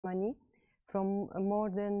Germany, from more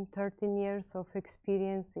than 13 years of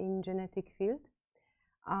experience in genetic field.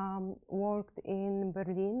 Worked in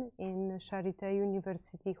Berlin in Charité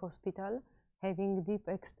University Hospital, having deep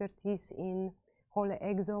expertise in whole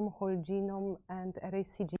exome, whole genome, and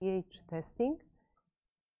RACGH testing.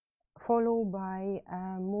 Followed by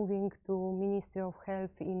moving to Ministry of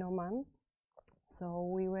Health in Oman. So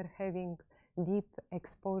we were having deep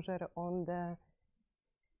exposure on the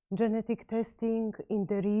genetic testing in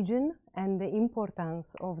the region and the importance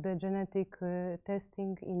of the genetic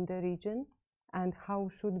testing in the region and how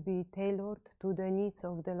should be tailored to the needs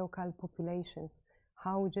of the local populations,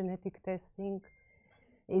 how genetic testing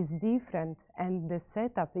is different and the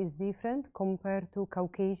setup is different compared to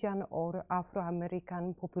Caucasian or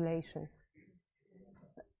Afro-American populations.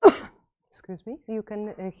 Excuse me, you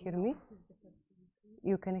can hear me?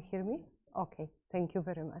 You can hear me? Okay, thank you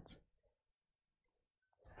very much.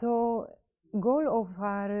 So, goal of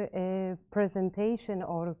our presentation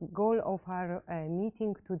or goal of our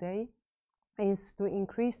meeting today is to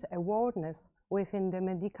increase awareness within the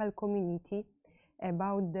medical community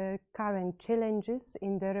about the current challenges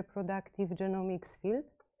in the reproductive genomics field.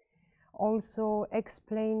 Also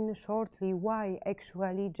explain shortly why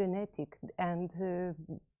actually genetic and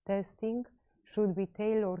testing should be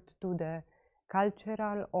tailored to the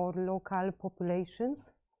cultural or local populations,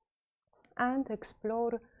 and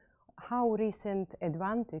explore how recent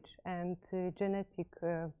advantage and genetic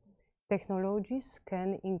technologies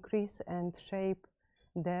can increase and shape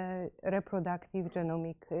the reproductive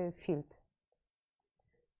genomic field.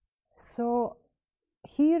 So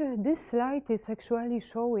here this slide is actually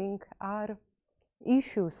showing our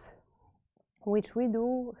issues which we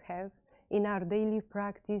do have in our daily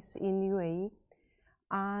practice in UAE,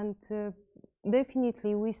 and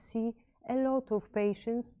definitely we see a lot of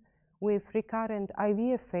patients with recurrent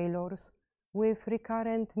IVF failures, with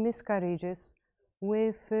recurrent miscarriages,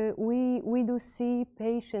 with we do see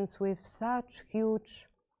patients with such huge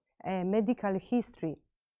medical history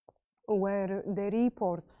where the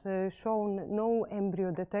reports shown no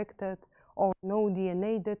embryo detected or no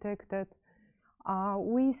DNA detected.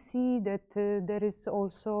 We see that there is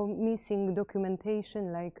also missing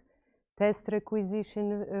documentation like test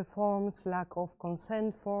requisition forms, lack of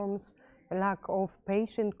consent forms, lack of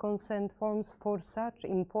patient consent forms for such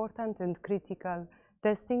important and critical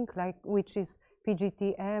testing, like which is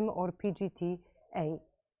PGT-M or PGT-A.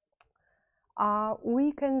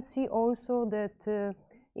 We can see also that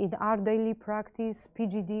in our daily practice,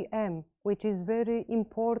 PGT-M, which is very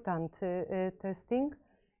important testing,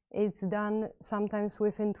 it's done sometimes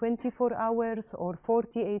within 24 hours or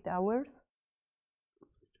 48 hours.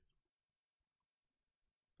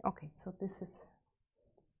 Okay, so this is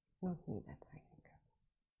not needed, I think.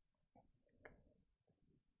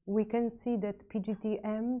 We can see that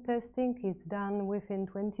PGT-M testing is done within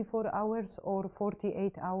 24 hours or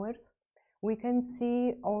 48 hours. We can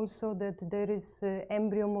see also that there is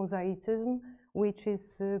embryo mosaicism, which is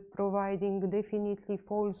providing definitely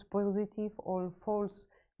false positive or false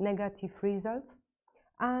negative results.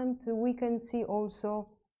 And we can see also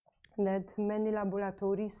that many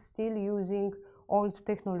laboratories still using old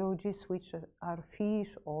technologies, which are FISH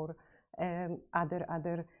or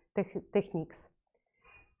other techniques.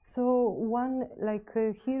 So one, like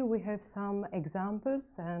here we have some examples,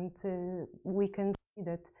 and we can see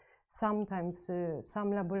that sometimes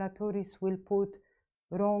some laboratories will put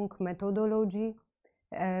wrong methodology.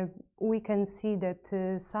 We can see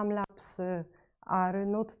that some labs are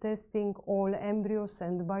not testing all embryos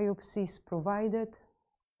and biopsies provided.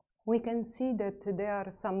 We can see that there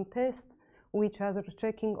are some tests which are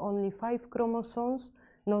checking only 5 chromosomes,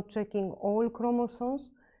 not checking all chromosomes.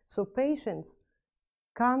 So patients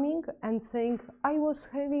coming and saying, I was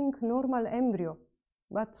having normal embryo,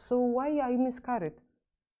 but so why I miscarried?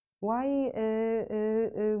 Why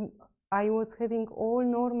I was having all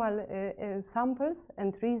normal samples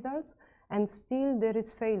and results and still there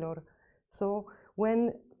is failure. So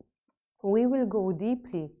when we will go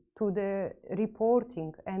deeply to the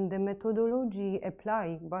reporting and the methodology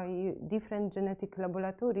applied by different genetic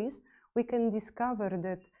laboratories, we can discover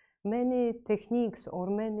that many techniques or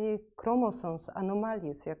many chromosomes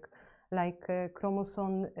anomalies, like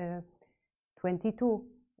chromosome 22,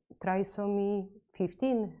 trisomy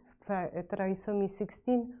 15, trisomy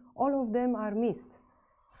 16, all of them are missed.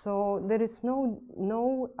 So there is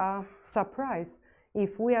no surprise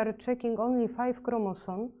if we are checking only 5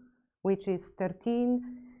 chromosomes, which is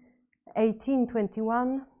 13, 18,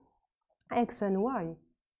 21, X and Y.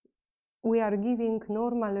 We are giving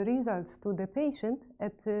normal results to the patient,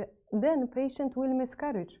 then patient will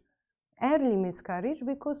miscarriage. early miscarriage,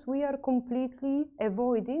 because we are completely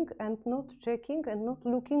avoiding and not checking and not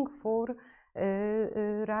looking for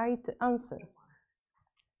right answer.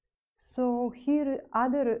 So here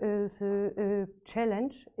other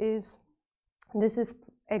challenge is, this is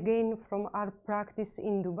again from our practice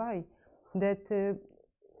in Dubai, that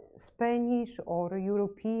Spanish or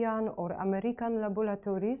European or American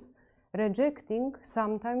laboratories rejecting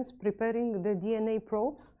sometimes preparing the DNA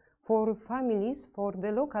probes for families, for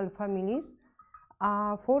the local families,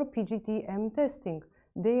 for PGT-M testing.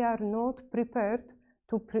 They are not prepared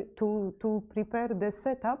to prepare the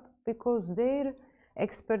setup, because their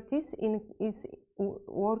expertise is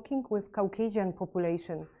working with Caucasian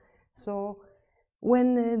population. So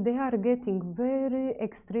when they are getting very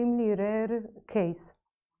extremely rare case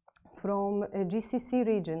from a GCC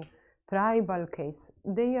region, tribal case,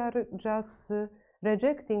 they are just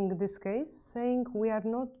rejecting this case, saying we are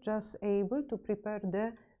not just able to prepare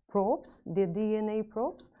the probes, the DNA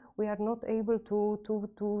probes, we are not able to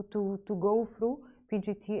go through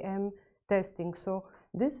PGT-M testing. So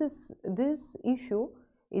this issue,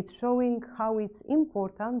 it's showing how it's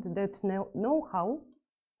important that know-how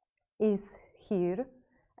is here,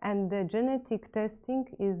 and the genetic testing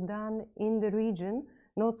is done in the region,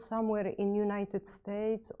 not somewhere in United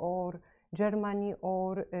States or Germany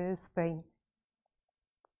or Spain.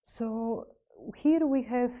 So here we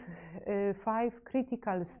have 5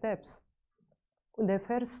 critical steps. The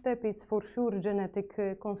first step is for sure genetic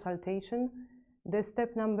consultation. The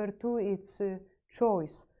step number 2 is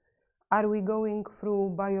choice. Are we going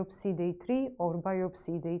through biopsy day 3 or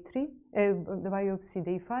biopsy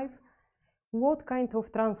day 5? What kind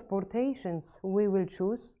of transportations we will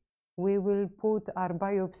choose? We will put our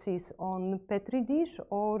biopsies on Petri dish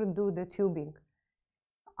or do the tubing?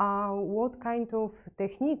 What kind of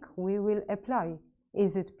technique we will apply?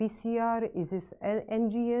 Is it PCR? Is it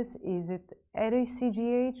NGS? Is it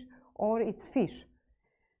RACGH? Or it's FISH?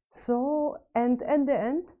 So, and at the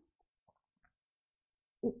end,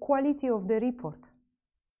 quality of the report.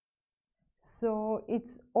 So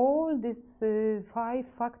it's all these 5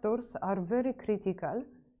 factors are very critical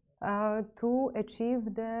to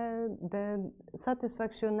achieve the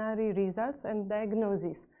satisfactory results and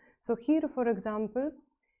diagnosis. So here, for example,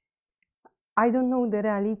 I don't know the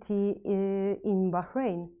reality in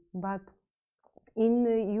Bahrain, but in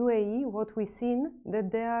UAE, what we've seen,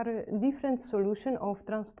 that there are different solutions of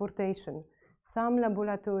transportation. Some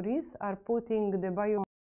laboratories are putting the bio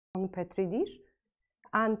on Petri dish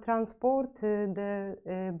and transport the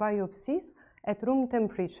biopsies at room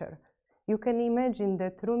temperature. You can imagine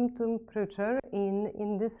that room temperature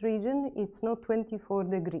in this region, it's not 24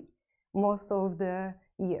 degrees most of the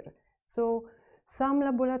year. So some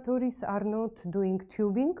laboratories are not doing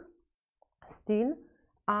tubing still,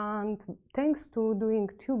 and thanks to doing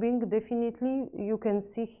tubing, definitely you can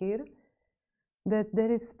see here that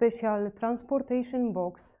there is special transportation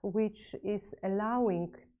box which is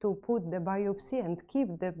allowing to put the biopsy and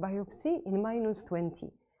keep the biopsy in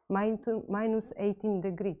 -20, -18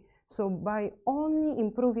 degrees. So by only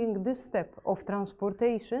improving this step of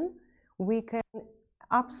transportation, we can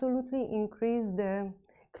absolutely increase the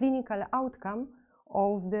clinical outcome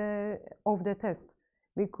of the test.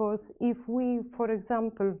 Because if we, for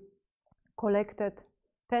example, collected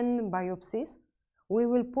 10 biopsies, we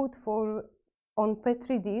will put on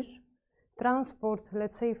Petri dish, transport,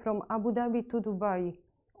 let's say, from Abu Dhabi to Dubai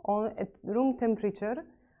at room temperature.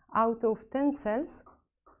 Out of 10 cells,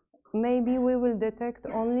 maybe we will detect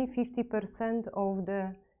only 50% of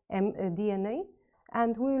the DNA,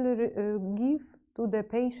 and we will give to the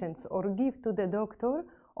patients or give to the doctor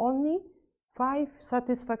only 5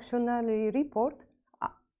 satisfactory report,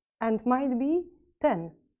 and might be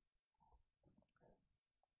 10.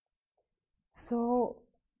 So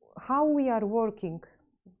how we are working?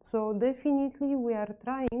 So definitely we are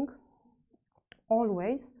trying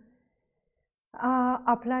always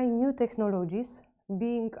applying new technologies,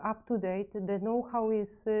 being up to date. The know-how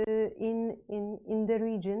is in the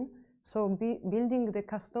region. So building the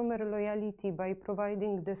customer loyalty by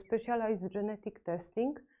providing the specialized genetic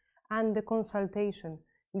testing and the consultation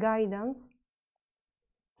guidance.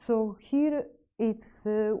 So here it's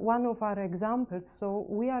one of our examples. So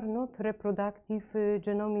we are not reproductive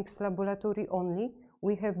genomics laboratory only.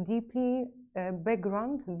 We have deeply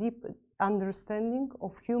background, deep understanding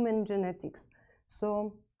of human genetics.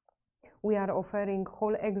 So we are offering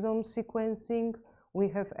whole exome sequencing. We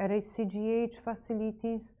have RACGH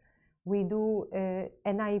facilities. We do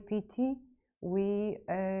NIPT. We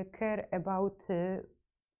care about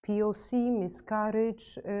POC,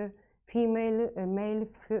 miscarriage, female, male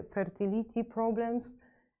fertility problems.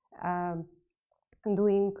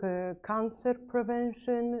 doing cancer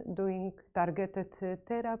prevention, doing targeted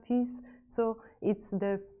therapies. So it's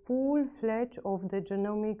the full-fledged of the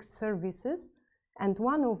genomic services, and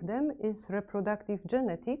one of them is reproductive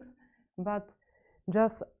genetics. But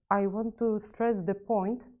just I want to stress the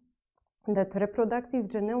point that reproductive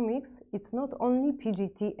genomics, it's not only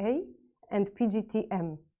PGT-A and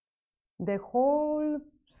PGT-M. The whole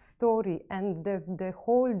story and the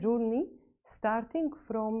whole journey starting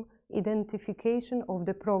from identification of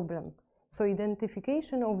the problem. So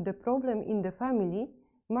identification of the problem in the family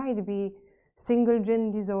might be single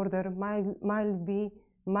gene disorder, might be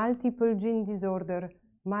multiple gene disorder,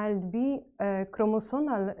 might be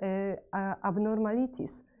chromosomal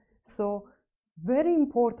abnormalities. So very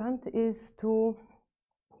important is to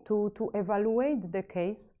evaluate the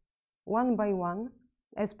case one by one,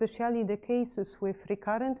 especially the cases with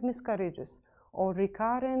recurrent miscarriages or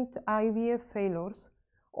recurrent IVF failures,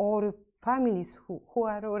 or families who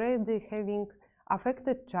are already having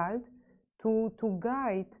affected child, to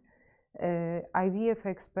guide IVF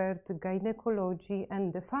expert, gynecology,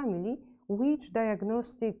 and the family which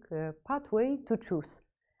diagnostic pathway to choose.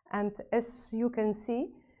 And as you can see,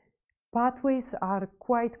 pathways are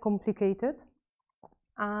quite complicated,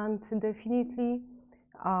 and definitely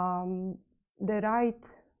the right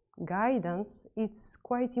guidance is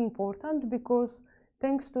quite important, because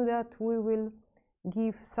thanks to that we will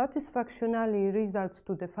give satisfactory results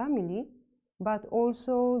to the family, but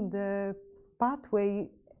also the pathway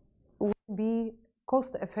will be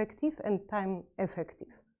cost effective and time effective.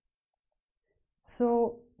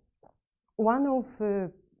 So one of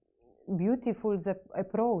beautiful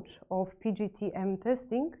approach of PGT-M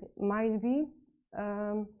testing might be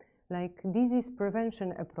like disease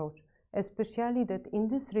prevention approach, especially that in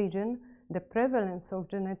this region the prevalence of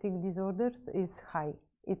genetic disorders is high.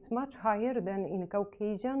 It's much higher than in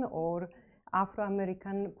Caucasian or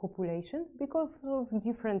Afro-American population because of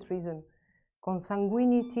different reasons.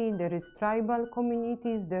 Consanguinity, there is tribal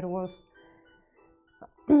communities, there was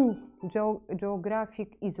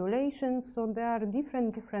geographic isolation, so there are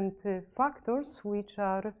different factors which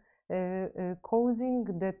are causing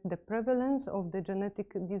that the prevalence of the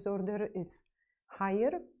genetic disorder is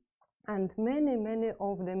higher, and many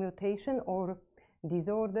of the mutation or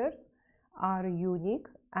disorders are unique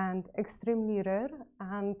and extremely rare,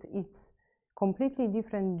 and it's completely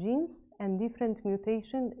different genes and different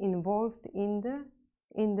mutations involved in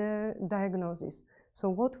the diagnosis. So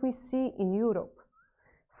what we see in Europe,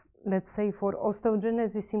 let's say for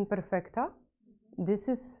osteogenesis imperfecta, this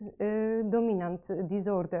is a dominant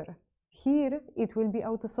disorder. Here it will be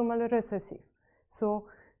autosomal recessive. So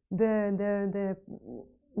the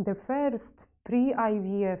first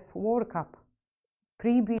pre-IVF workup,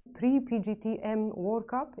 pre-PGT-M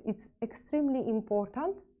workup, it's extremely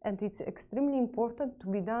important, and it's extremely important to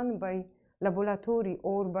be done by laboratory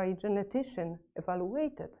or by genetician,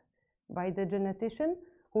 evaluated by the genetician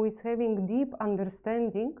who is having deep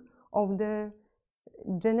understanding of the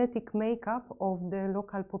genetic makeup of the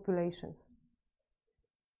local populations.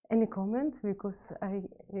 Any comment? Because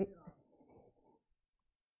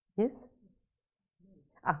yes?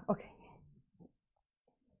 Okay.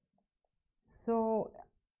 So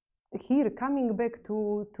here, coming back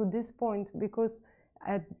to this point, because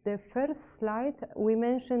at the first slide we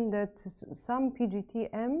mentioned that some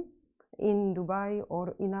PGT-M in Dubai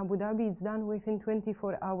or in Abu Dhabi is done within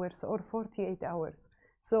 24 hours or 48 hours.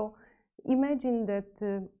 So imagine that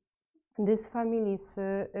this family is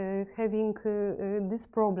having these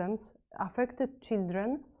problems, affected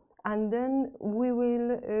children, and then we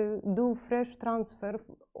will do fresh transfer,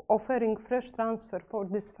 offering fresh transfer for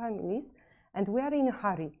these families, and we are in a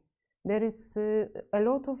hurry. There is a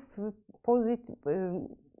lot of positive,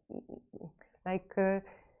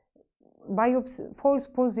 false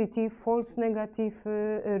positive, false negative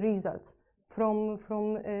results from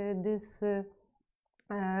this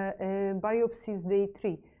biopsies day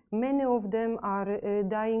 3. Many of them are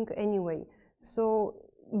dying anyway. So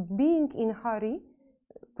being in hurry,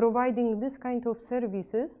 providing this kind of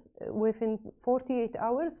services within 48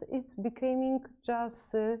 hours, it's becoming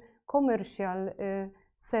just commercial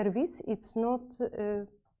service. It's not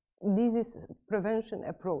disease prevention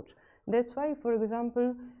approach. That's why, for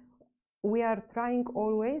example, we are trying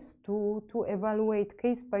always to evaluate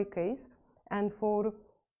case by case, and for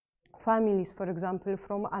families, for example,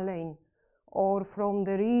 from Alain or from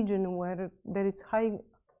the region where there is high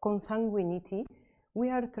consanguinity, we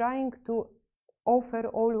are trying to offer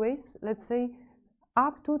always, let's say,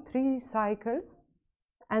 up to 3 cycles,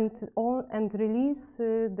 and release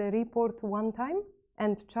the report one time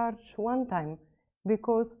and charge one time,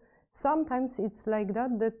 because sometimes it's like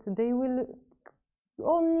that they will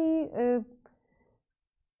only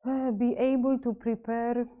be able to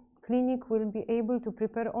prepare, clinic will be able to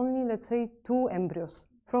prepare only, let's say, 2 embryos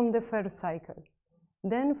from the first cycle.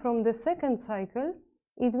 Then from the second cycle,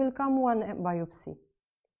 it will come 1 biopsy.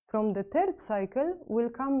 From the third cycle will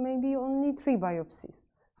come maybe only 3 biopsies.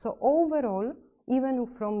 So overall, even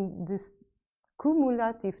from this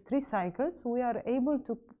cumulative 3 cycles, we are able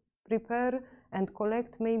to prepare and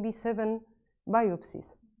collect maybe 7 biopsies.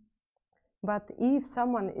 But if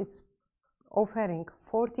someone is offering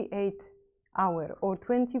 48-hour or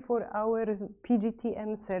 24-hour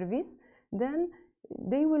PGT-M service, then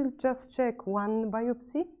they will just check 1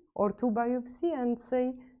 biopsy or 2 biopsy and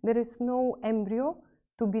say there is no embryo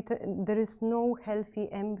to be, there is no healthy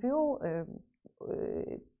embryo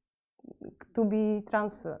to be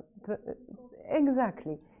transferred.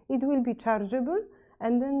 Exactly. It will be chargeable,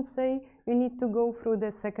 and then say you need to go through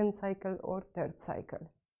the second cycle or third cycle.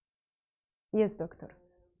 Yes, doctor.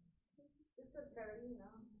 Dr.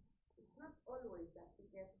 Karolina, it's not always that you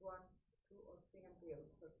get 1, 2, or 3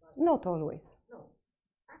 embryos per cycle. Not always. No.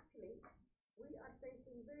 Actually, we are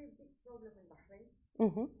facing very big problem in Bahrain.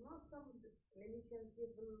 Not some clinicians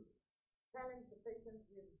will challenge the patients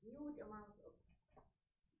with huge amounts of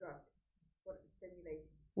drugs for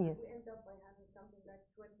stimulation. Yes. We end up by having something like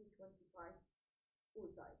 20, 25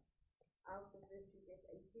 oocytes. Out of this, you get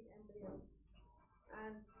 18 embryos,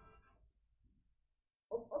 and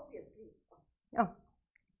obviously,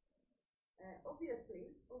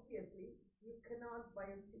 you cannot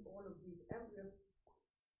biopsy all of these embryos.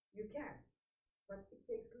 You can, but it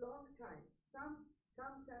takes a long time. Some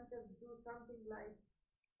centers do something like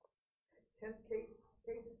 10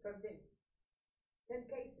 cases per day. 10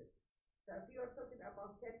 cases. So if you are talking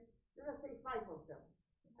about 10, let us say 5 of them,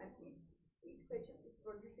 and each patient is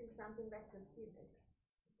producing something like 15 eggs.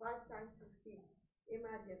 5 times 15.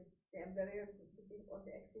 Imagine the embryo sitting on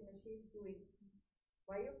the X-ray machine doing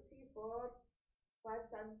biopsy for 5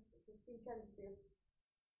 times 15 chances,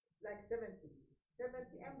 like 70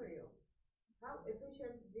 embryos. How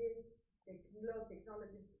efficient this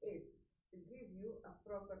technology is to give you a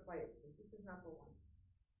proper biopsy. This is number 1.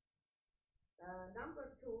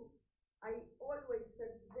 Number 2, I always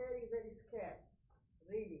felt very, very scared,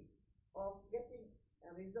 really, of getting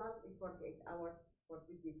a result in 48 hours for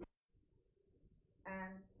PGT.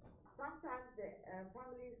 And sometimes the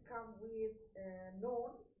families come with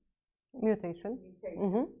known mutation.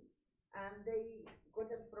 And they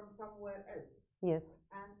got it from somewhere else. Yes.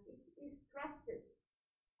 And it is trusted.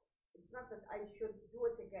 It's not that I should do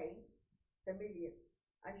it again, familiar.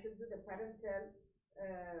 I should do the parental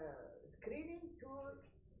screening to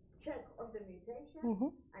check on the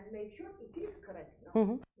mutation and make sure it is correct.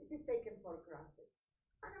 No? It is taken for granted.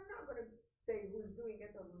 And I'm not going to say who's doing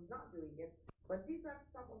it or who's not doing it, but these are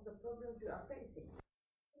some of the problems we are facing.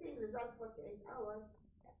 Getting results 48 hours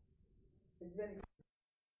is very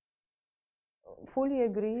fully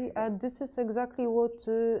agree. This is exactly what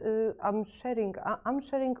I'm sharing. I'm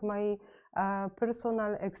sharing my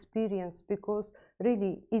personal experience, because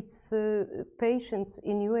really it's patients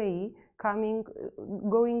in UAE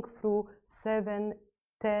going through 7,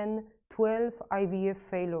 10, 12 IVF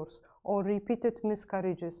failures or repeated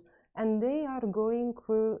miscarriages, and they are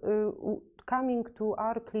coming to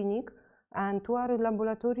our clinic and to our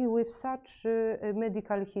laboratory with such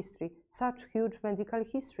medical history, such huge medical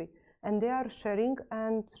history. And they are sharing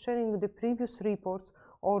the previous reports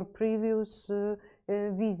or previous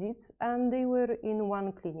visits, and they were in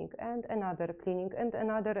one clinic and another clinic and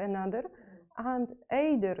another, and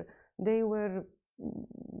either they were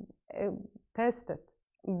tested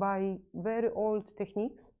by very old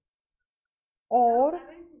techniques, or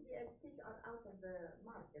out of the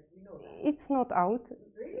market. We know that. It's not out.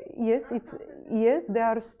 Really? Yes, there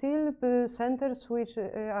are still centers which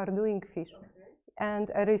are doing fish. And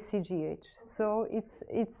RSCGH. So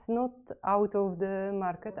it's not out of the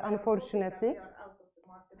market, unfortunately.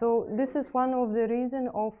 So this is one of the reasons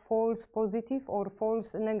of false positive or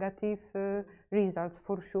false negative results,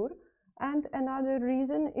 for sure. And another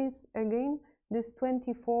reason is, again, this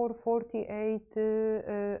 24, 48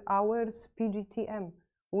 hours PGT-M,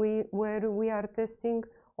 where we are testing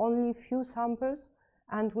only few samples,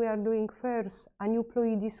 and we are doing first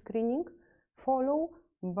aneuploidy screening, followed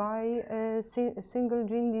by a single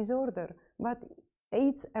gene disorder. But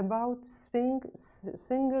it's about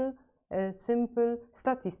single simple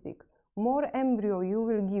statistic. More embryo you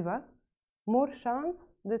will give us, more chance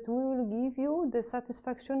that we will give you the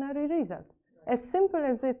satisfactory result. As simple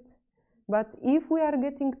as it. But if we are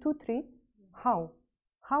getting 2, 3, how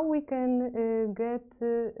we can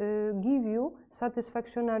give you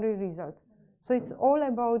satisfactory result? So it's all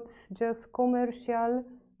about just commercial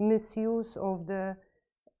misuse of the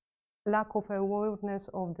lack of awareness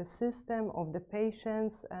of the system, of the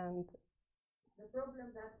patients, and the problem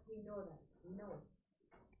that we know it,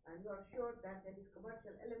 and you are sure that there is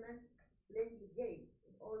commercial element playing the game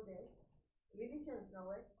in all this. Clinicians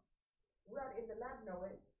know it, we are in the lab know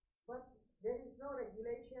it, but there is no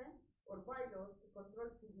regulation or bylaws to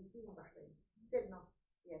control PGT in Bahrain. Still not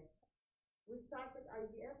yet. We started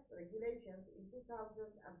IVF regulations in 2004.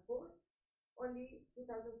 Only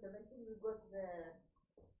 2017 we got the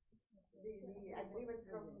agreement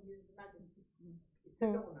from His Majesty. It's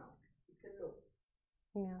a law now. It's a law.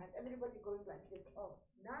 yeah. And everybody going like this. Oh,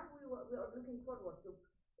 now we are looking forward to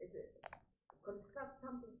construct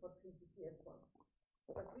something for PGT as well.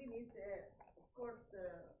 But we need, of course,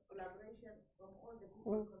 collaboration from all the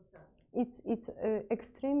people concerned. It's an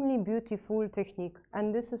extremely beautiful technique,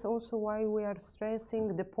 and this is also why we are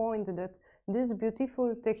stressing the point that this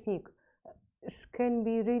beautiful technique can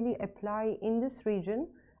be really applied in this region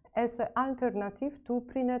as an alternative to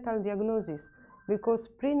prenatal diagnosis, because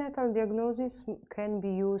prenatal diagnosis can be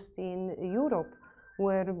used in Europe,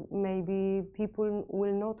 where maybe people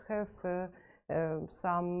will not have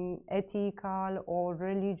some ethical or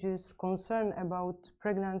religious concern about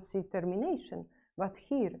pregnancy termination. But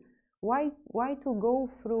here, why to go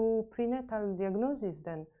through prenatal diagnosis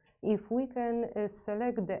then? If we can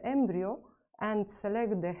select the embryo and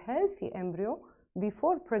select the healthy embryo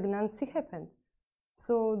before pregnancy happened.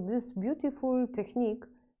 So this beautiful technique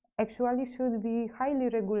actually should be highly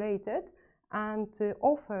regulated and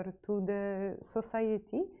offered to the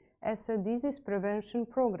society as a disease prevention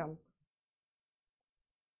program.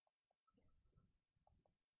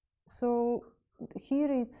 So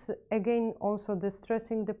here it's again also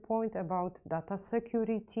stressing the point about data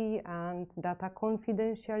security and data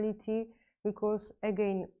confidentiality, because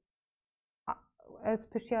again,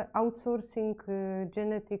 especially outsourcing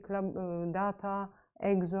genetic data,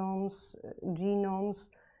 exomes, genomes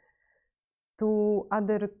to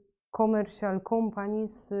other commercial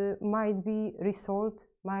companies might be resold,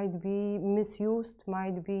 might be misused,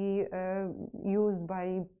 might be used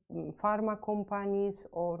by pharma companies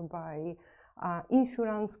or by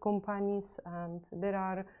insurance companies, and there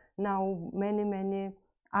are now many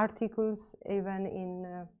articles even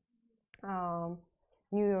in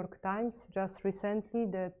New York Times just recently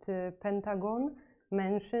that Pentagon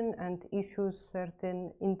mentioned and issues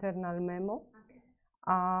certain internal memo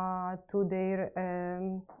to their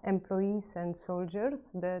employees and soldiers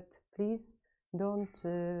that please don't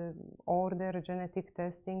order genetic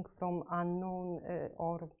testing from unknown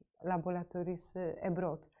or laboratories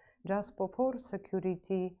abroad, just for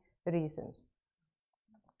security reasons.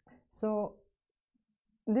 So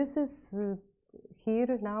this is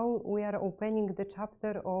here now we are opening the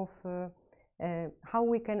chapter of how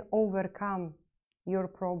we can overcome your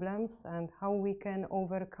problems and how we can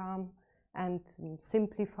overcome and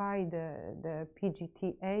simplify the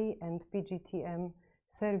PGT-A and PGT-M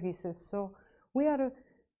services. So we are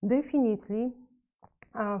definitely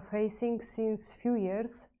facing since few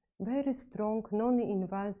years very strong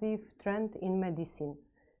non-invasive trend in medicine.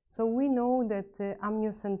 So we know that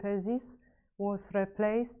amniocentesis was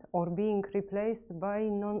replaced or being replaced by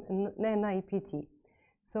NIPT.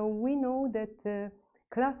 So we know that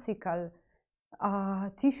classical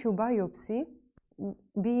tissue biopsy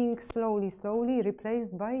being slowly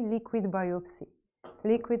replaced by liquid biopsy.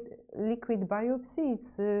 Liquid biopsy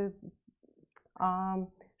is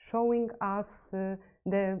showing us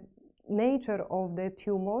the nature of the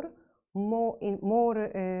tumor in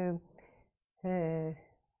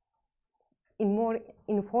more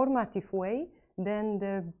informative way than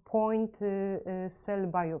the point cell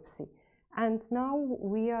biopsy. And now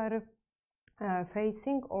we are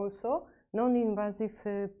facing also non-invasive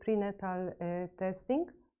prenatal testing,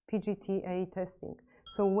 PGT-A testing.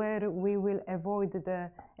 So where we will avoid the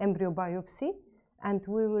embryo biopsy and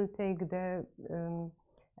we will take the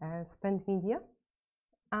spent media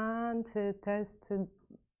and test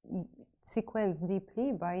sequence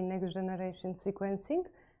deeply by next generation sequencing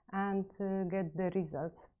and get the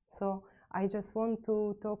results. So I just want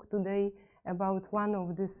to talk today about one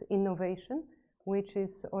of this innovation which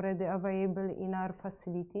is already available in our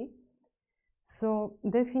facility. So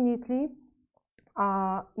definitely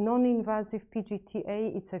non-invasive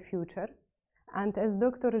PGT-A is a future, and as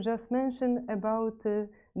doctor just mentioned about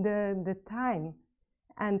the time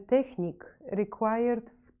and technique required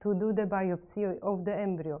to do the biopsy of the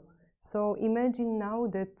embryo. So imagine now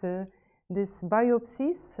that these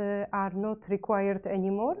biopsies are not required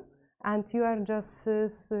anymore, and you are just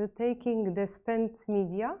taking the spent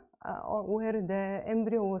media where the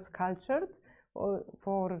embryo was cultured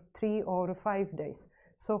for 3 or 5 days.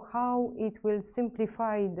 So how it will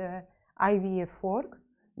simplify the IVF work,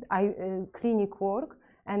 clinic work,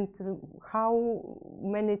 and how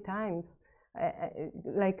many times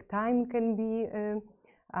like time can be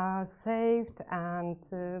saved, and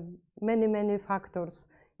many factors,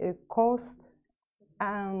 cost,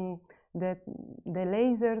 and that the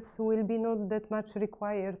lasers will be not that much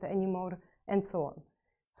required anymore, and so on.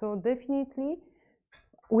 So definitely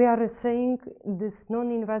we are saying this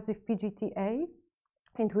non-invasive PGT-A,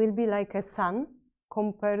 it will be like a sun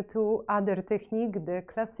compared to other technique, the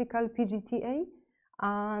classical PGT-A,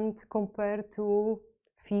 and compared to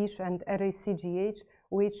FISH and RACGH,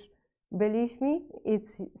 which, believe me,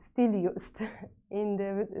 it's still used in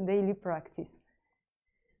the daily practice.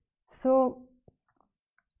 So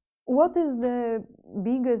what is the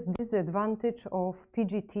biggest disadvantage of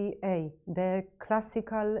PGT-A, the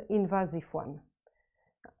classical invasive one?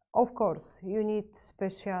 Of course, you need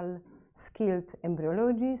special skilled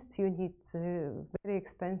embryologists, you need very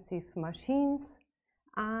expensive machines,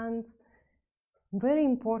 and very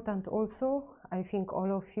important also, I think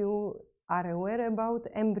all of you are aware about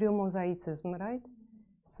embryo mosaicism, right?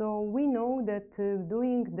 So we know that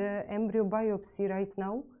doing the embryo biopsy right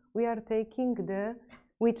now, we are taking the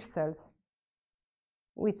which cells?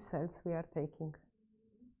 Which cells we are taking?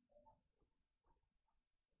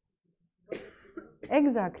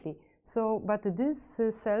 Exactly. So, but these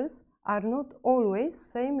cells are not always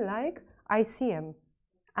same like ICM,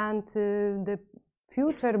 and the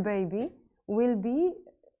future baby will be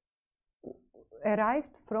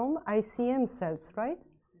arrived from ICM cells, right?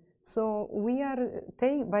 So we are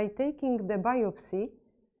by taking the biopsy,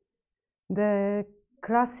 the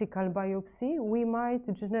classical biopsy, we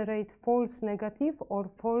might generate false negative or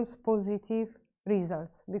false positive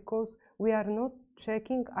results, because we are not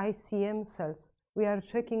checking ICM cells. We are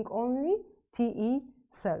checking only TE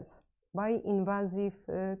cells by invasive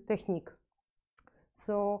technique.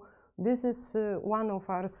 So this is one of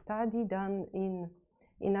our study done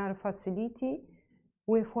in our facility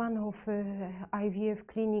with one of IVF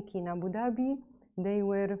clinic in Abu Dhabi. They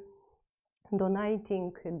were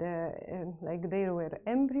donating the like their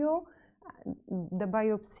embryo. The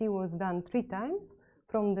biopsy was done 3 times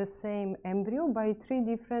from the same embryo by 3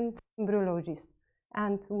 different embryologists,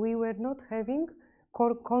 and we were not having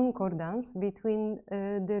concordance between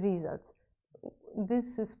the results. This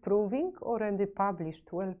is proving already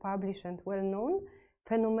published, well published and well known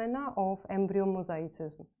phenomena of embryo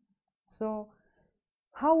mosaicism. So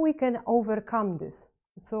how we can overcome this?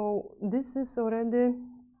 So this is already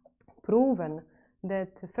proven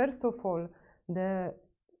that, first of all, the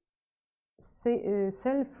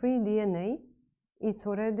cell-free DNA is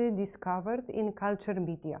already discovered in culture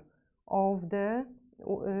media of the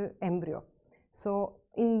embryo. So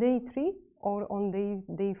in day 3 or on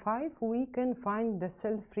day 5, we can find the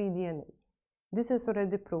cell-free DNA. This is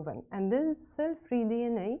already proven. And this cell-free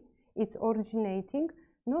DNA is originating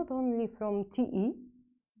not only from TE,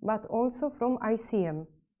 but also from ICM.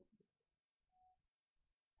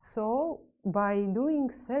 So by doing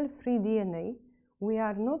cell-free DNA, we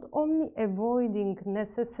are not only avoiding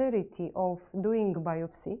necessity of doing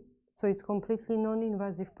biopsy, so it's completely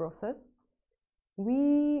non-invasive process.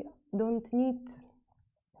 We don't need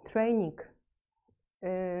training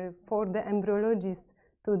for the embryologist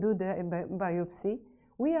to do the biopsy.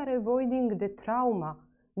 We are avoiding the trauma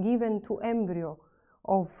given to embryo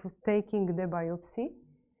of taking the biopsy.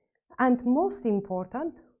 And most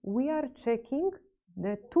important, we are checking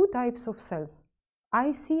the 2 types of cells,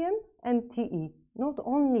 ICM and TE, not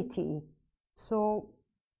only TE. So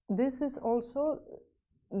this is also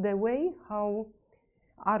the way how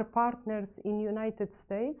our partners in United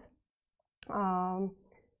States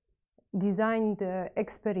designed the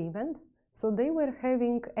experiment. So they were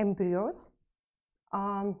having embryos,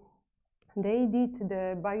 they did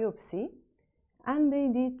the biopsy, and they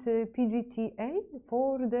did PGT-A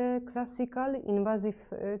for the classical invasive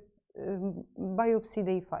biopsy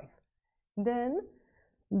day 5. Then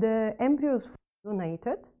the embryos were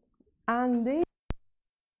donated, and they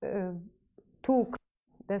took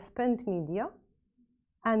the spent media,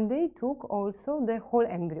 and they took also the whole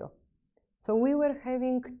embryo. So we were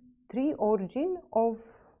having 3 origins of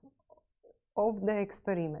the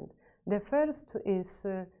experiment. The first is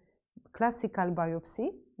classical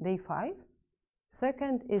biopsy, day 5.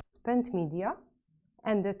 Second is spent media,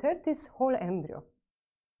 and the third is whole embryo.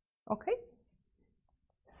 Okay?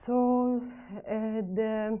 So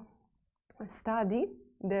the study,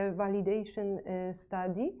 the validation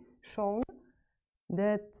study, shown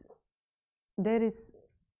that there is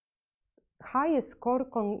highest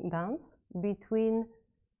concordance between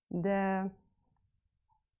the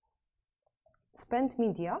spent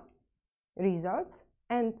media results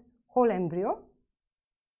and whole embryo,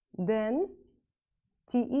 then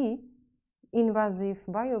TE, invasive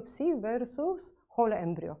biopsy versus whole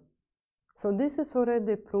embryo. So this is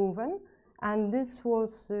already proven, and this was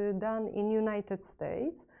done in United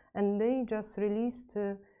States, and they just released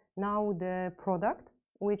now the product,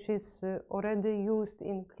 which is already used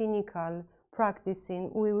in clinical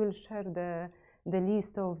practicing. We will share the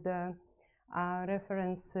list of the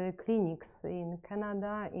reference clinics in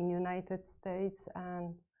Canada, in United States,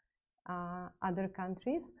 and other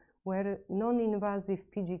countries where non-invasive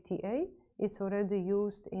PGTA is already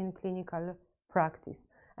used in clinical practice.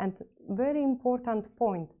 And very important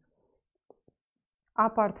point,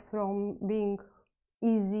 apart from being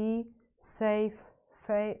easy, safe,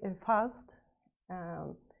 fast,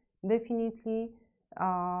 definitely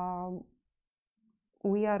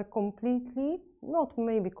we are completely, not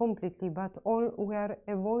maybe completely, but we are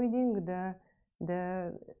avoiding the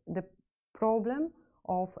problem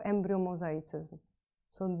of embryo mosaicism.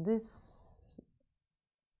 So this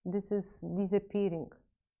is disappearing.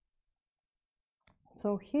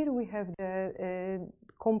 So here we have the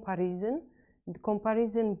comparison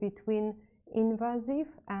between invasive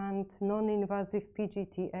and non-invasive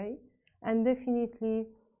PGTA, and definitely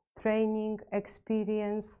training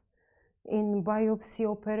experience in biopsy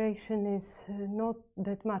operation is not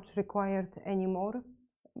that much required anymore,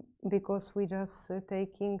 because we just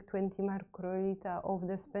taking 20 microliter of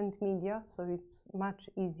the spent media, so it's much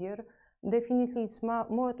easier. Definitely it's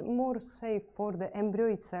more safe for the embryo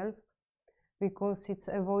itself, because it's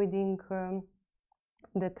avoiding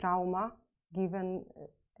the trauma given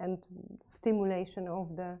and stimulation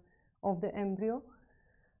of the embryo.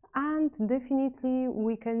 And definitely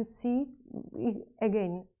we can see,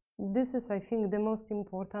 again, this is, I think, the most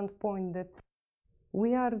important point, that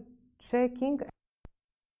we are checking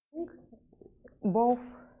both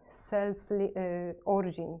cells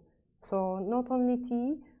origin, so not only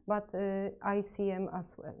T but ICM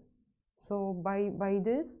as well. So by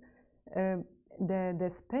this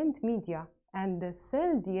the spent media and the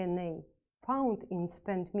cell DNA found in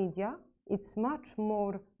spent media, it's much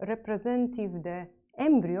more representative the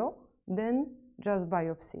embryo than just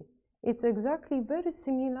biopsy. It's exactly very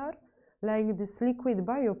similar like this liquid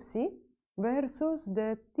biopsy versus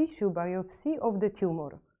the tissue biopsy of the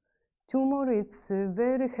tumor. Tumor is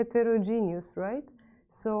very heterogeneous, right?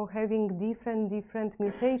 So having different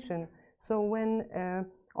mutation. So when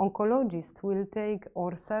oncologist will take,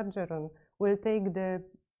 or surgeon will take the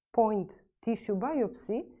point tissue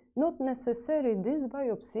biopsy, not necessarily this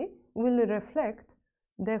biopsy will reflect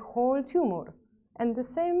the whole tumor. And the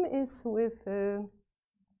same is with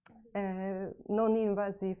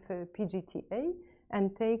non-invasive PGTA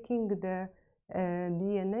and taking the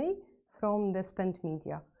DNA from the spent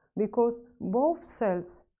media, because both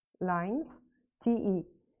cells lines, TE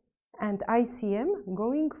and ICM,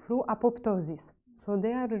 going through apoptosis. So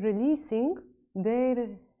they are releasing their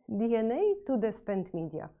DNA to the spent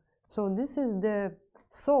media. So this is the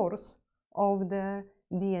source of the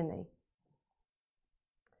DNA.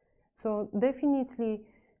 So definitely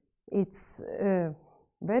it's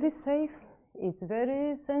very safe, it's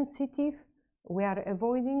very sensitive, we are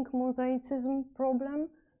avoiding mosaicism problem,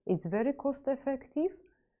 it's very cost effective,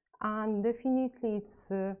 and definitely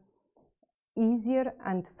it's easier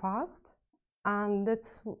and fast, and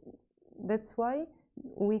that's why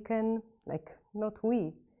we can, like, not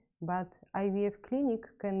we, but IVF clinic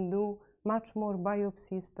can do much more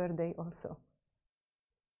biopsies per day also.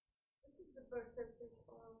 What is the percentage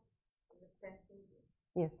of the spent media?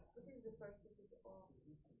 Yes. What is the percentage of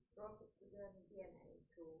process to the DNA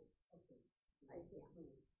to ICM?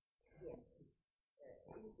 Yes.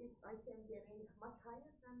 Is ICM DNA much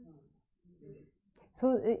higher than T? So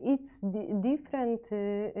it's different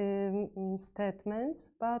statements,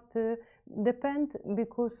 but depend,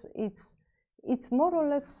 because it's more or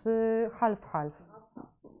less half-half.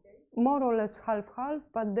 Okay. More or less half-half,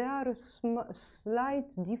 but there are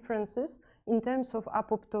slight differences in terms of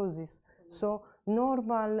apoptosis. So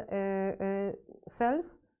normal cells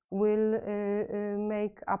will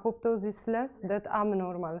make apoptosis less than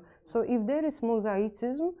abnormal. So if there is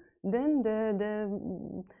mosaicism, then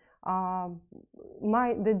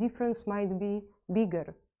the difference might be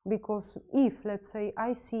bigger, because if, let's say,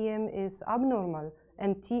 ICM is abnormal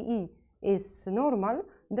and TE is normal,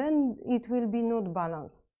 then it will be not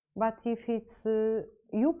balanced. But if it's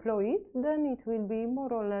euploid, then it will be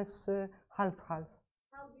more or less half-half.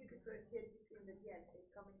 How do you differentiate between the DNA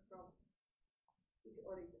coming from each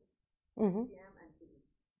origin, Mm-hmm. ICM and TE?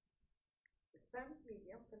 The spent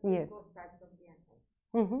medium contains Yes. both types of DNA,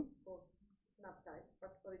 Mm-hmm. both not types,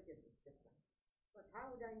 but origin is different. how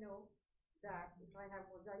would I know that if I have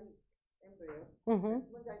mosaic embryo, Mhm.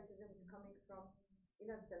 mosaicism is coming from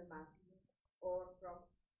inner cell mass or from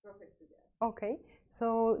profit together? Okay,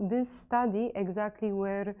 so this study exactly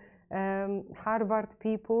where Harvard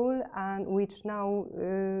people and which now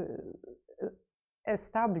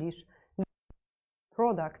establish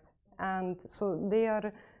product, and so they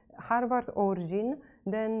are Harvard origin.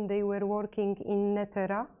 Then they were working in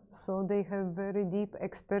Netera, so they have very deep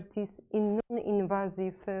expertise in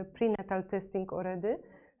non-invasive prenatal testing already.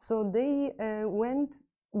 So they went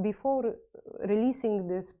before releasing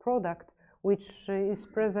this product, which is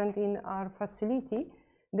present in our facility.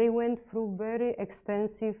 They went through very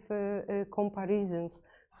extensive comparisons.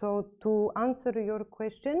 So to answer your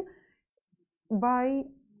question, by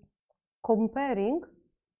comparing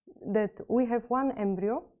that we have one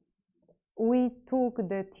embryo, we took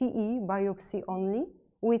the TE biopsy only,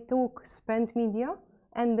 we took spent media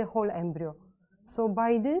and the whole embryo. So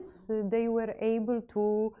by this, they were able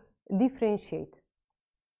to differentiate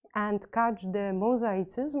and catch the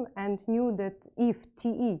mosaicism and knew that if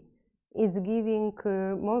TE is giving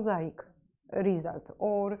mosaic result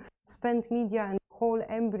or spent media and whole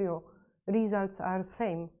embryo results are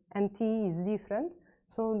same and TE is different.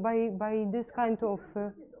 So by this kind of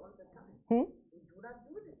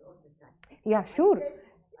yeah, sure.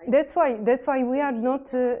 That's why we are not.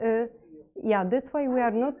 Yeah, that's why we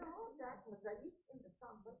are not. That mosaic in the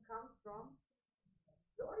sample comes from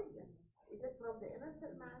the origin. Is it from the inner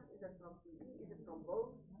cell mass? Is it from PE? Is it from both?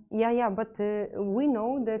 Yeah, but we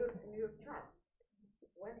know that. In your chart,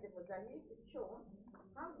 when the mosaic is shown,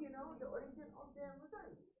 how do you know the origin of the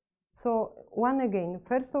mosaic? So one again,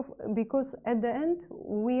 first of, because at the end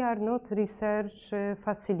we are not research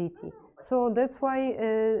facility, so that's why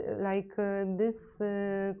this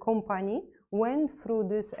company went through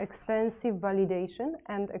this extensive validation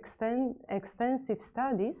and extensive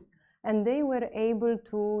studies, and they were able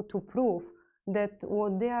to prove that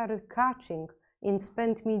what they are catching in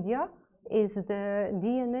spent media is the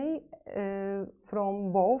DNA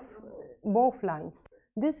from both lines.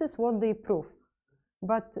 This is what they prove.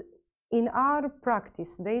 But in our practice,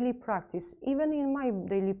 daily practice, even in my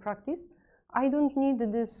daily practice, I don't need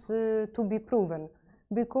this to be proven,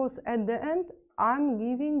 because at the end I'm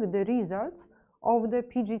giving the results of the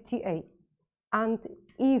PGTA, and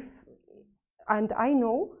I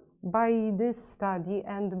know by this study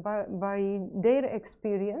and by their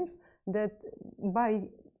experience that by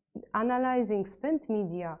analyzing spent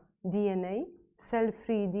media DNA,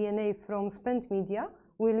 cell-free DNA from spent media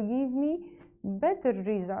will give me better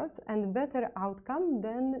results and better outcome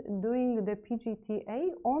than doing the PGTA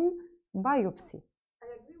on biopsy. I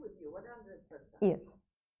agree with you 100%. Yes.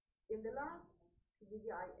 In the last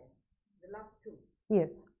PGIS, the last two, yes,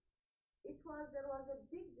 there was a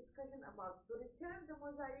big discussion about to return the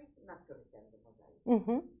mosaic, not to return the mosaic.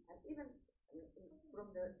 And even from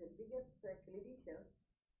the biggest clinicians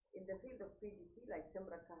in the field of PGT, like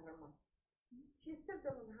Simra Kahraman, she still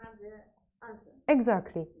doesn't have the answer.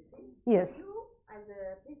 Exactly. You see? Yes. So you, as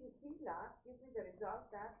a PGT lab, give me the result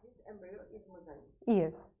that this embryo is mosaic.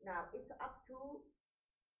 Yes. Now it's up to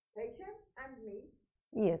patient and me.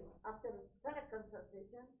 Yes. After thorough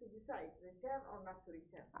consultation to decide return or not to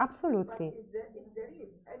return. Absolutely. But if there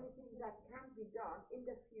is anything that can be done in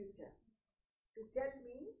the future to tell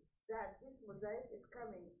me that this mosaic is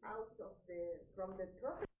coming out of from the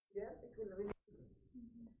trophic, it will really.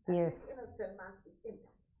 Yes. This inner cell mass is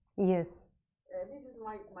intact. Yes. This is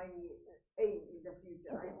my aim in the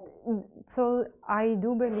future. I hope. So I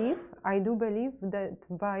do believe that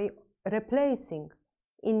by replacing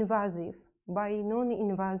invasive by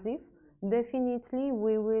non-invasive, definitely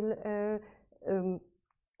we will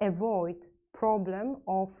avoid problem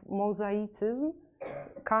of mosaicism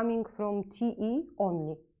coming from TE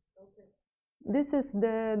only. Okay. This is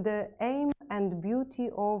the aim and beauty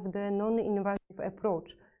of the non-invasive approach,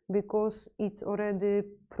 because it's already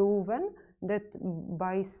proven that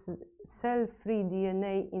by cell-free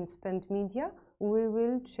DNA in spent media, we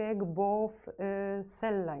will check both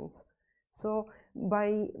cell lines. So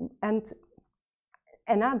and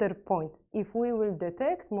another point, if we will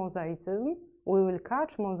detect mosaicism, we will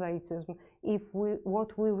catch mosaicism.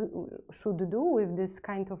 What we should do with this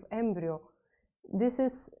kind of embryo, this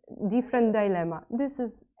is different dilemma. This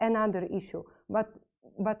is another issue.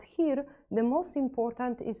 But here the most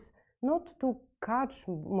important is not to catch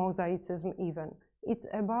mosaicism even. It's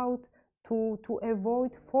about to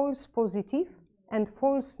avoid false positive and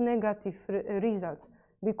false negative results.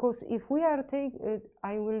 Because if we are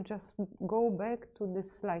I will just go back to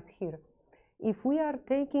this slide here. If we are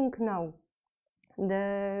taking now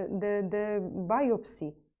the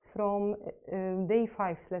biopsy from day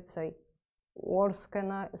 5, let's say, worst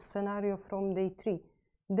scenario from day 3,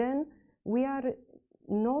 then we are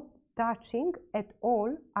not touching at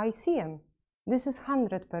all ICM. This is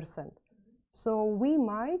 100%. So we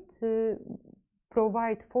might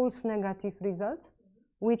provide false negative results,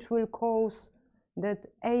 which will cause that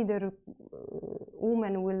either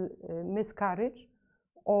woman will miscarriage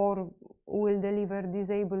or will deliver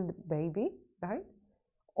disabled baby, right?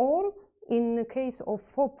 Or in the case of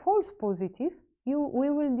false positive, we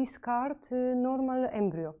will discard normal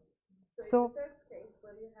embryo. So in the first case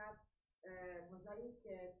where you have mosaic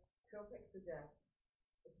trophectoderm,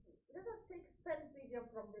 let us take sperm medium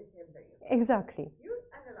from this embryo. Exactly. You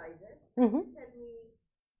analyze it and you tell me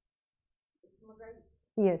it's mosaic.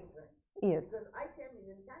 Yes. Right? Yes. Because ICM is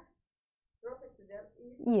intact, trophectoderm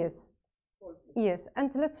is yes. false. Yes. And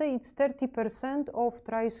let's say it's 30% of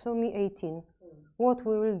trisomy 18. What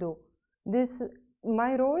we will do?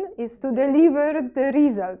 My role is to deliver the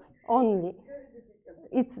results only.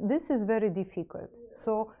 This is very difficult.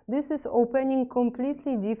 So this is opening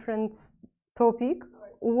completely different topic.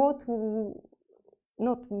 What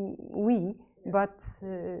not we, but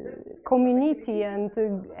community and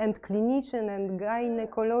clinician and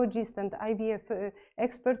gynecologist and IVF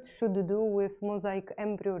experts should do with mosaic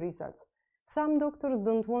embryo results. Some doctors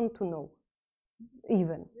don't want to know,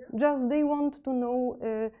 even. Just they want to know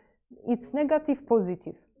it's negative,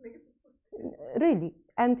 positive. Really.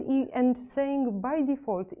 And saying by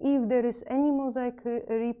default, if there is any mosaic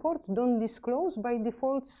report, don't disclose. By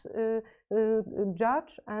default,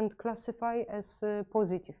 judge and classify as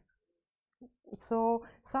positive. So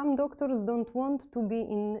some doctors don't want to be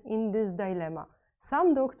in this dilemma.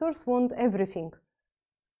 Some doctors want everything,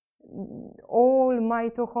 all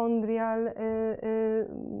mitochondrial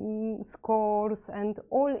scores and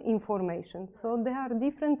all information. So there are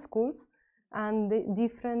different schools and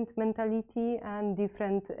different mentality and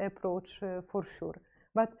different approach for sure.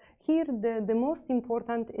 But here the most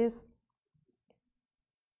important is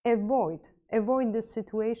avoid the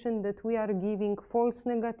situation that we are giving false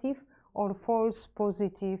negative or false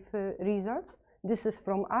positive results. This is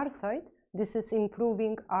from our side. This is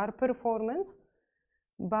improving our performance.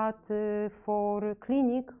 But for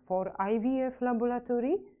clinic, for IVF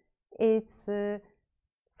laboratory, it's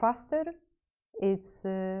faster, it's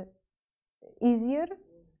easier,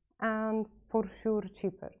 and for sure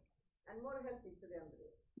cheaper. And more healthy to the embryo.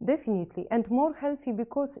 Definitely, and more healthy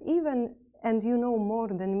because even, and you know more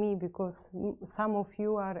than me because some of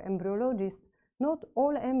you are embryologists, not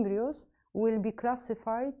all embryos will be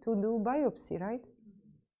classified to do biopsy, right?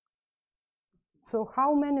 So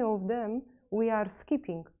how many of them we are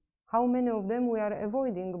skipping? How many of them we are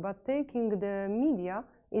avoiding? But taking the media,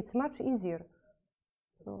 it's much easier.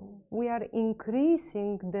 So we are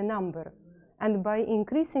increasing the number. And by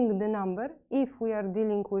increasing the number, if we are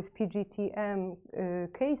dealing with PGTM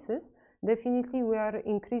cases, definitely we are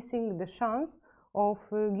increasing the chance of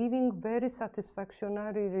giving very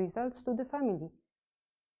satisfactory results to the family.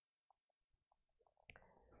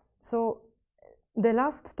 So the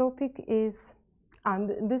last topic is,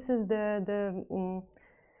 and this is the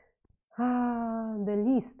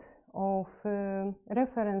list of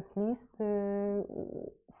reference list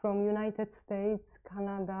from United States,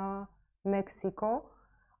 Canada, Mexico,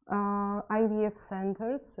 IVF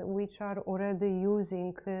centers which are already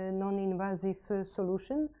using non-invasive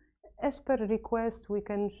solution. As per request, we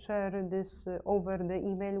can share this over the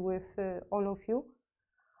email with all of you.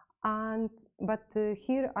 But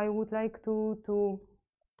here I would like to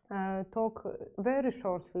talk very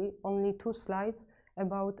shortly, only 2 slides,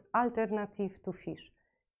 about alternative to fish.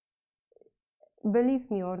 Believe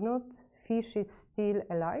me or not, fish is still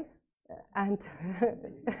alive, and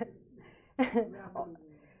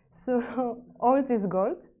so old is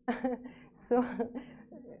gold. So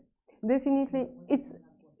definitely it's,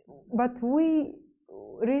 but we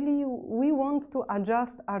want to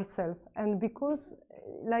adjust ourselves, and because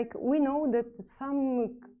like we know that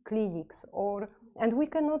some clinics and we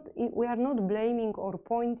are not blaming or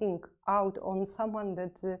pointing out on someone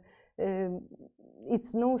that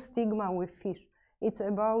it's no stigma with fish. It's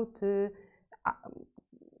about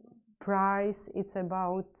price, it's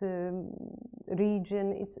about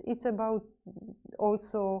region, it's about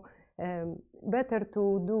also better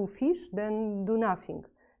to do fish than do nothing.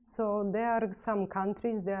 So there are some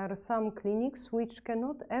countries, there are some clinics which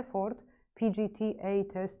cannot afford PGT-A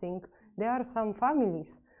testing. There are some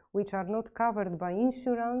families which are not covered by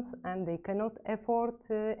insurance and they cannot afford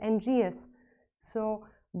NGS. So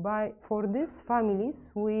for these families,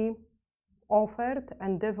 we offered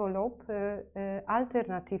and developed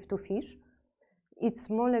alternative to fish. It's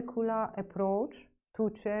molecular approach. to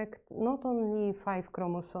check not only 5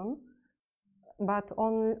 chromosomes, but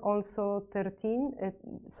also 13.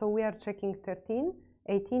 So we are checking 13,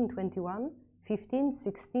 18, 21, 15,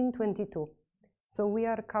 16, 22. So we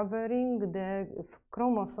are covering the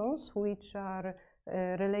chromosomes which are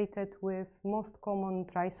related with most common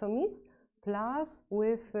trisomies, plus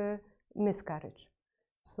with miscarriage.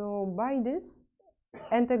 So by this,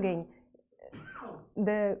 and again,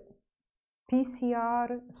 the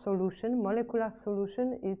PCR solution, molecular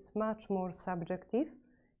solution, is much more subjective.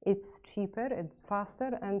 It's cheaper, it's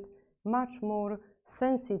faster, and much more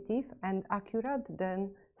sensitive and accurate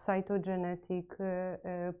than cytogenetic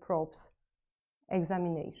probes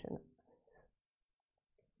examination.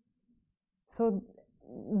 So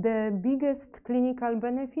the biggest clinical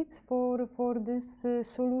benefits for this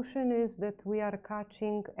solution is that we are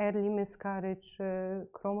catching early miscarriage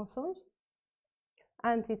chromosomes,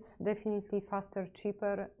 and it's definitely faster,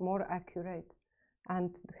 cheaper, more accurate, and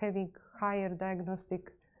having higher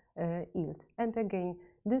diagnostic yield. And again,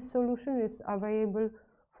 this solution is available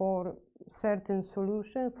for certain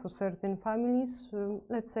solutions, for certain families.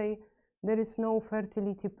 Let's say there is no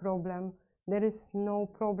fertility problem, there is no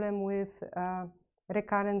problem with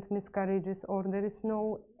recurrent miscarriages, or there is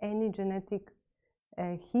no any genetic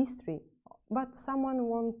history, but someone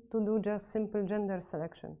wants to do just simple gender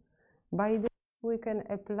selection. By this, we can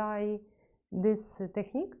apply this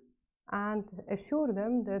technique and assure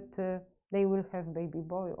them that they will have baby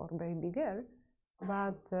boy or baby girl.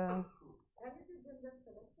 But Can you do gender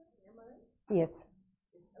selection? Am I right? yes,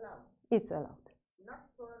 It's allowed. it's allowed. Not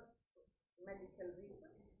for medical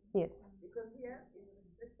reasons. Yes. Because here it's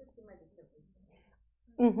restricted to medical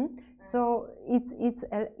reasons. So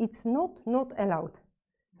it's not allowed.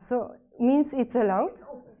 So means it's allowed.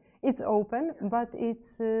 It's open, but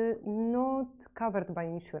it's not covered by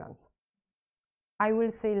insurance. I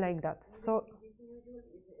will say like that. So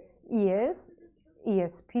yes,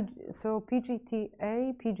 so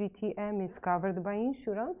PGTA, PGTM is covered by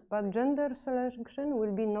insurance, but gender selection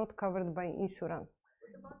will be not covered by insurance.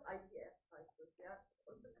 What about IVF cycles? They are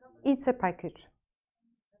also covered? It's a package.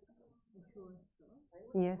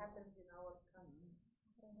 Yes. What happens in our country?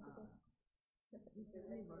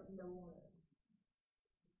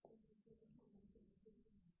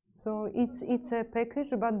 So it's a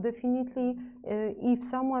package, but definitely if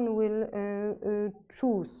someone will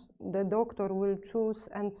choose, the doctor will choose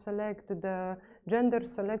and select the gender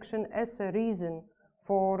selection as a reason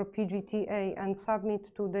for PGTA and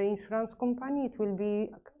submit to the insurance company, it will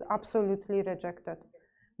be absolutely rejected.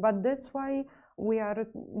 But that's why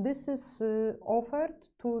this is offered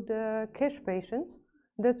to the cash patients.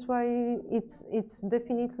 That's why it's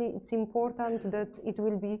definitely important that it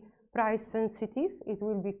will be price sensitive, it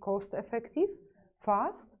will be cost effective,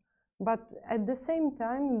 fast, but at the same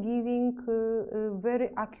time giving very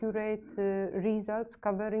accurate results,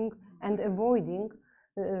 covering and avoiding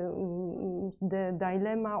the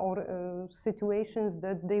dilemma or situations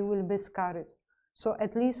that they will miscarry. So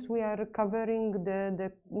at least we are covering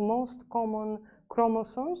the most common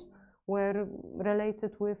chromosomes were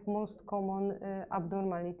related with most common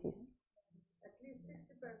abnormalities. At least 60%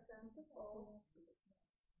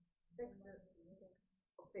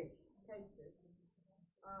 of cases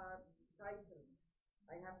are titled,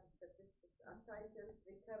 I have the statistics, untitled,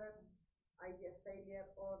 recurrent IVF failure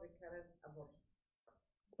or recurrent abortion.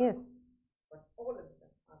 Yes. But all of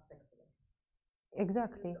them are sex selection.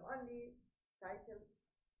 Exactly. It's the only title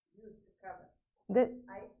used to cover.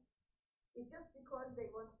 It's just because they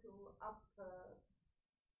want to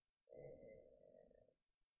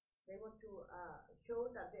show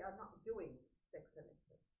that they are not doing sex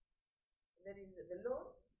selection. There is the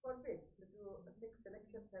law forbids to do a sex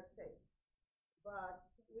selection per se, but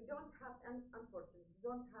we don't have, and unfortunately, we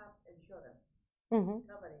don't have insurance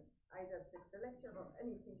covering either sex selection or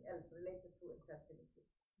anything else related to infertility.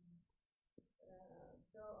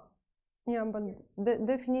 Yeah, but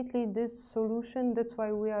definitely this solution, that's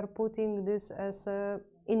why we are putting this as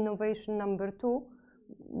innovation number 2.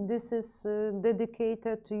 This is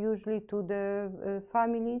dedicated usually to the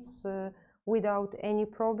families without any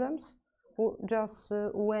problems, who just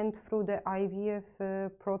went through the IVF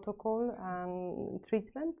protocol and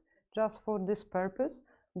treatment just for this purpose.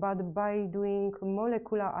 But by doing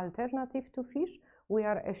molecular alternative to fish, we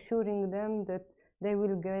are assuring them that they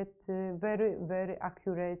will get very, very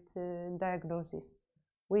accurate diagnosis,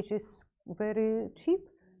 which is very cheap,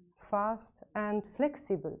 fast, and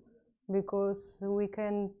flexible, because we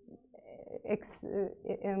can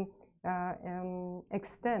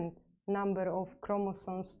extend number of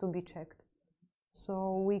chromosomes to be checked.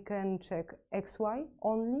 So we can check XY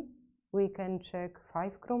only, we can check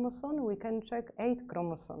 5 chromosome, we can check 8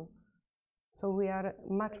 chromosome. So we are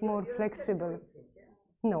much more flexible.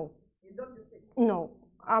 No. You don't do fish? No.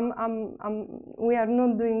 We are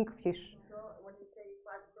not doing fish. So when you say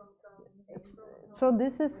 5 chromosomes, 8 chromosomes? So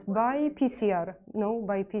this is by PCR. No,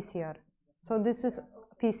 by PCR. So this is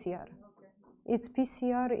PCR. It's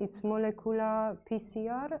PCR, it's molecular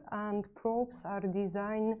PCR, and probes are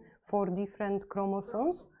designed for different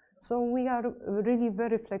chromosomes. So we are really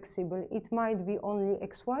very flexible. It might be only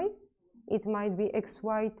XY, it might be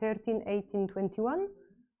XY 13, 18, 21,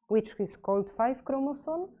 which is called 5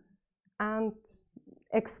 chromosome, and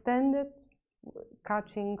extended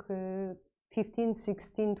catching 15,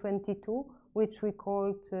 16, 22, which we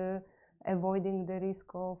called avoiding the risk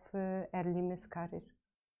of early miscarriage.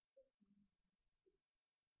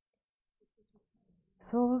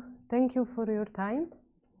 So thank you for your time.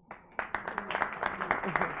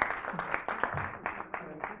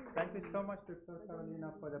 Thank you so much, Dr.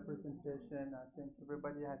 Karolina, for the presentation. I think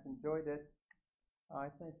everybody has enjoyed it. I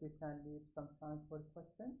think we can leave some time for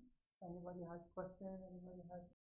questions. Anybody has questions? Anybody has